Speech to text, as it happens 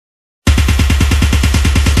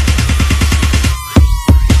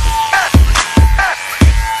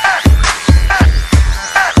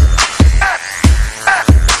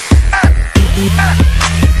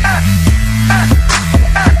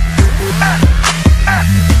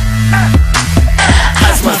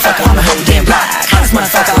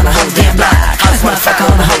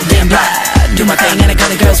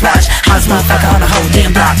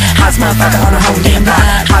Hottest motherfucker on the whole damn block.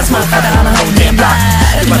 Hottest motherfucker on the whole damn block.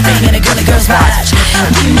 Do my thing and the girls watch.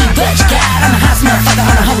 Give me what you got. I'm the hottest motherfucker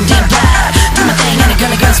on the whole damn block. Do my thing and the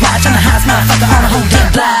girls watch. I'm the hottest motherfucker on the whole damn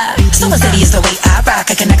block. Slow and steady is the way I rock.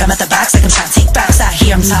 I can knock 'em at the box like I'm trying to take box. I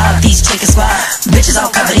hear 'em talk, these chickens squad. Bitches all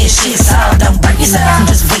covered in shit, so don't burn yourself. I'm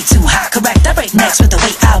just way too hot. Correct, I break necks with the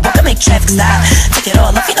way I walk. I make traffic stop. Take it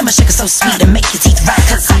all off. You know my shit is so sweet and make your teeth right.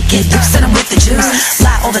 Cause I get loose and I'm with the juice.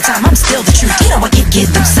 Lie all the time, I'm still the truth. You know I get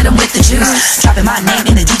loose and I'm with the juice. Dropping my name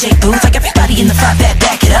in the DJ booth like everybody in the front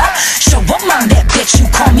back it up. Show 'em I'm that bitch. You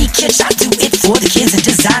call me kitsch. I do it for the kids and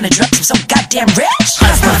designer drugs. I'm so goddamn rich.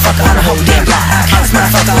 Hottest motherfucker on the whole damn block. Hottest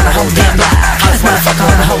motherfucker on the whole damn block. Hottest motherfucker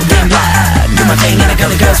on the whole damn block. Do my thing and the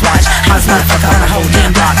girls watch. Hottest motherfucker on the whole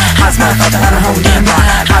damn block. Hottest motherfucker on the whole damn block.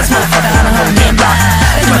 Hottest motherfucker on the whole damn block.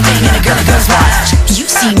 Do my thing and the girls watch. You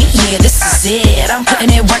see me, yeah, this is it. I'm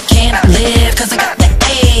putting in work, can I live? Cause I got the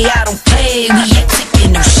A, I don't play. We ain't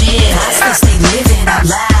taking no shit. I still stay living out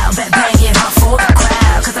loud. Back banging hard for the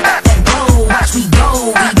crowd. Cause I got that glow, watch me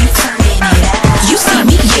go. We be turning it out. You see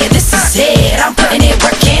me, yeah, this is it. I'm putting in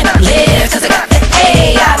work, can I live? Cause I got the A,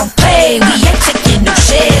 I don't play. We ain't taking no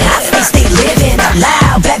shit. I stay living out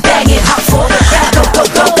loud. Back banging hard for the crowd. Go, go,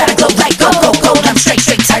 go, gotta go like go, go, go. I'm straight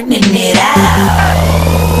turning it out.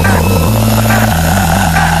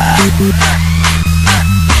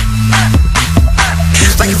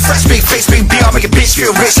 Like a fresh big face, big BR, make a bitch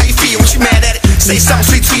feel rich. How you feel? What you mad at it? Say something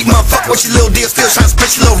sweet, tweet, motherfucker. What's your little deal? Still trying to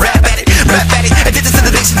spit your little rap at it. Rap at it. Addicted to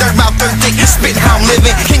the diction, third mouth, third dick. Spit how I'm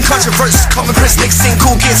living. King controversies, call me Chris Nixon.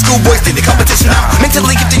 Cool kids, schoolboys, think the competition out.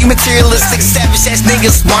 Mentally gifted, you materialistic. Savage ass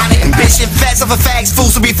niggas, whining and bitching. Fats off of fags,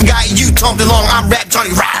 fools will be forgotten. You talked along, I'm rap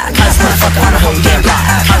Johnny Rock. Hottest motherfucker on the whole damn block.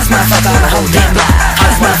 Hottest motherfucker on the whole damn block.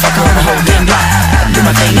 Hottest motherfucker on the whole damn block. Do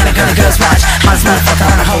my thing and the girls watch. Hottest motherfucker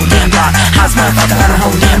on the whole damn block. Hottest motherfucker on the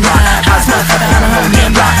whole damn block. Hottest motherfucker on the whole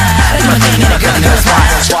damn block. Do my thing and the girls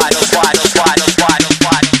watch.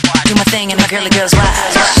 Do my thing and the girls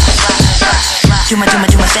watch. Do my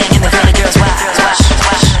thing and the girls watch.